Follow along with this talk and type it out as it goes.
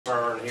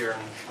here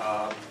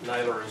in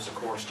Naylor is, of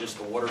course, just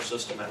the water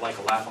system at Lake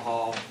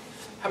Alapaha.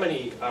 How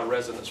many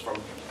residents from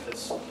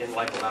that's in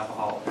Lake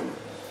Alapaha?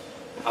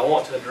 I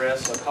want to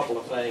address a couple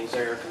of things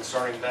there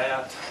concerning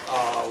that.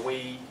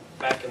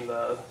 Back in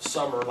the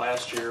summer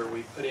last year,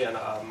 we put in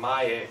a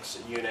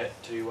MIEX unit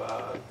to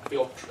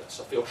it's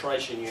a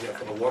filtration unit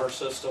for the water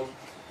system.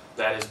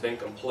 That has been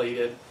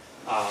completed.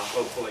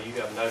 Hopefully you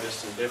have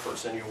noticed some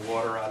difference in your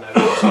water. I know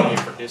it's only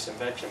for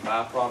disinfection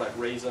byproduct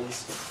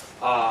reasons.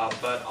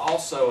 But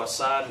also a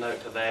side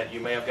note to that, you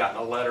may have gotten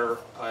a letter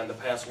in the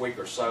past week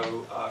or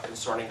so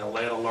concerning a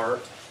lead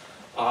alert.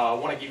 I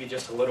want to give you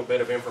just a little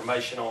bit of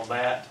information on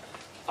that.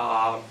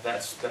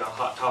 That's been a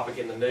hot topic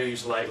in the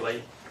news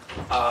lately.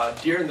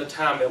 During the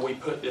time that we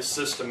put this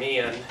system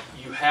in,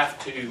 you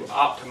have to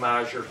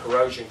optimize your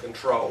corrosion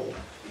control.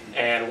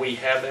 And we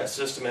have that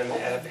system and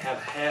have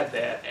had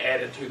that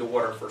added to the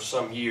water for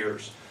some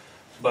years.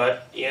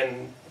 But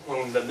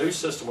when the new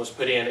system was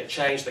put in, it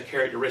changed the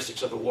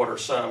characteristics of the water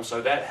some,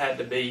 so that had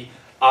to be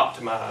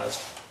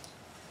optimized.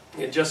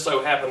 It just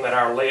so happened that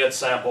our lead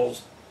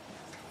samples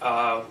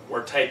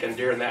were taken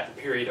during that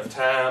period of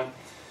time.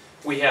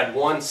 We had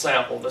one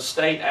sample. The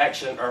state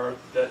action, or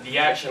the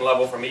action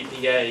level from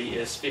EPA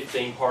is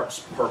 15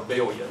 parts per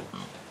billion.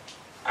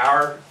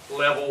 Our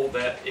level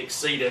that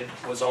exceeded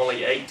was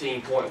only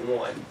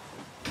 18.1.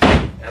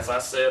 As I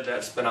said,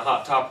 that's been a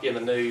hot topic in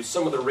the news.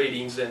 Some of the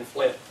readings in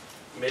Flint,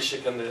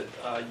 Michigan that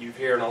you're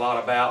hearing a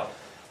lot about,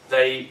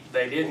 they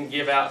didn't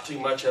give out too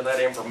much of that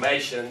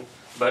information,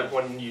 but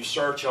when you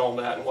search on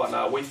that and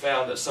whatnot, we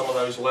found that some of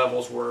those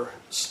levels were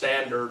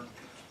standard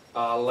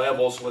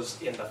levels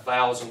was in the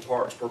 1,000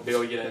 parts per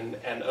billion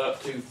and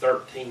up to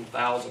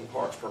 13,000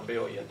 parts per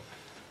billion.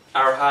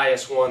 Our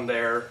highest one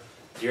there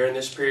during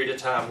this period of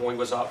time when we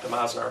was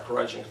optimizing our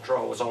corrosion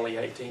control was only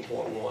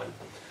 18.1.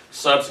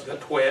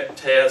 Subsequent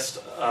tests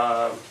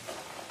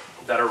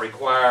that are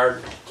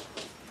required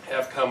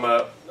have come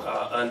up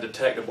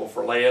undetectable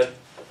for lead,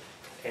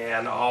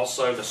 and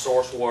also the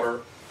source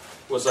water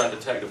was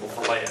undetectable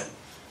for lead.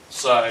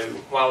 So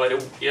while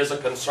it is a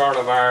concern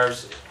of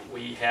ours,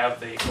 we have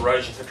the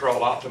corrosion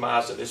control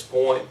optimized at this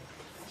point.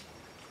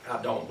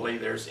 I don't believe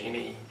there's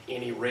any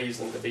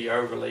reason to be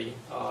overly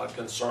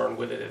concerned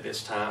with it at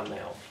this time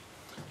now.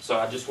 So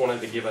I just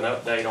wanted to give an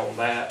update on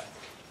that,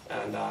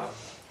 and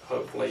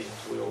hopefully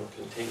we'll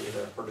continue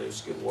to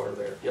produce good water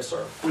there. Yes,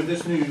 sir. With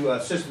this new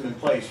system in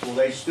place, will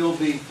they still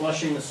be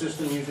flushing the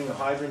system using the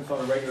hydrants on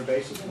a regular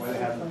basis the way they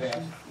have in the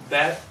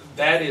past?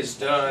 That is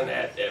done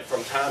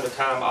from time to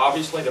time.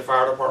 Obviously, the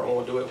fire department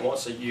will do it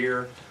once a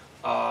year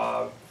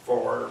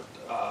for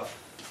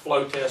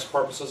flow test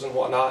purposes and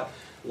whatnot.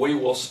 We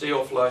will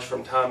still flush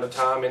from time to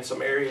time in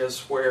some areas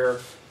where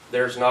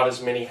there's not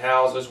as many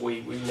houses.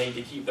 We need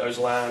to keep those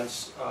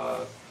lines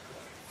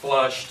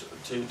flushed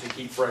to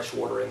keep fresh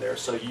water in there.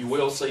 So you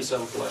will see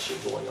some flushing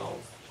going on.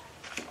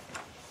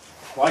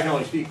 Well, I can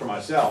only speak for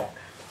myself,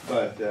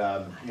 but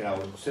you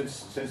know,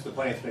 since the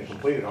plant's been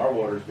completed, our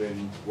water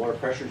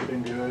pressure's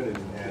been good,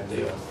 and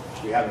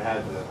we haven't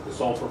had the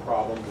sulfur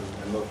problems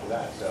and most of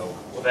that. So,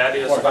 well, that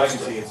is, as far as I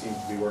can see, it seems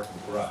to be working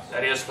for us.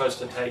 That is supposed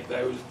to take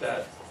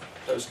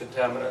those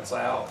contaminants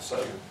out.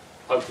 So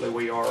hopefully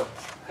we are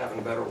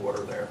having better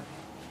water there.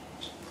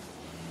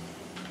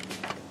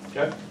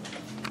 Okay.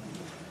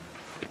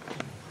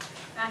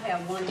 I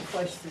have one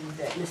question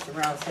that Mr.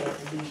 Rouse had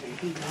to do, and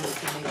he wanted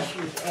to make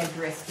sure to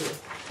address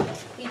this.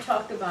 He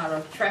talked about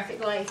a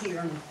traffic light here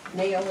on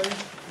Naylor,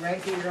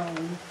 right here on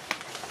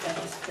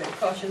the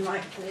caution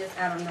light for this.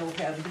 I don't know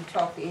whether he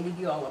talked to any of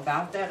you all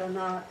about that or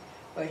not,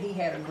 but he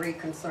had a great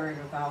concern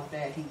about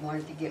that. He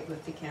wanted to get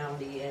with the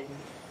county and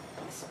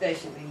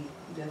especially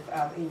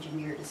our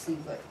engineer to see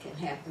what can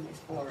happen as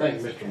far as.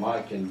 I think Mr.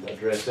 Mike can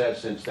address that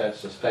since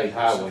that's a state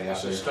highway out there.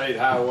 It's a state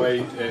highway,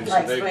 and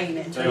Like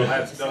they'll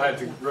have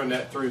to run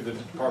that through the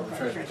Department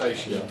of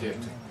Transportation. Yeah.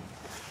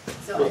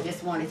 So I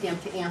just wanted him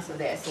to answer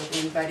that, so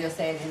if anybody else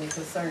had any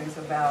concerns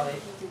about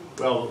it.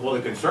 Well,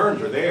 the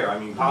concerns are there. I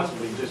mean,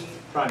 possibly just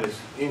trying to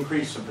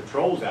increase some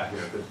patrols out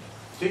here, because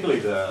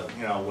particularly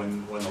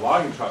when the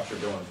logging trucks are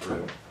going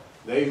through,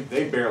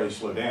 they barely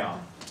slow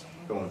down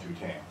going through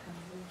town.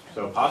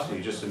 So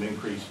possibly just some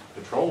increased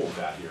patrols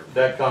out here.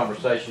 That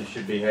conversation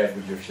should be had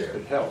with your sheriff.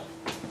 Could help.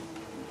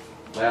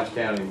 Lowndes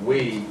County,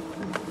 we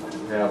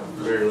have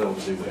very little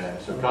to do with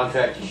that. So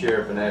contact the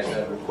sheriff and ask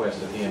that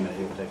request of him, and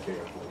he'll take care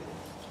of it.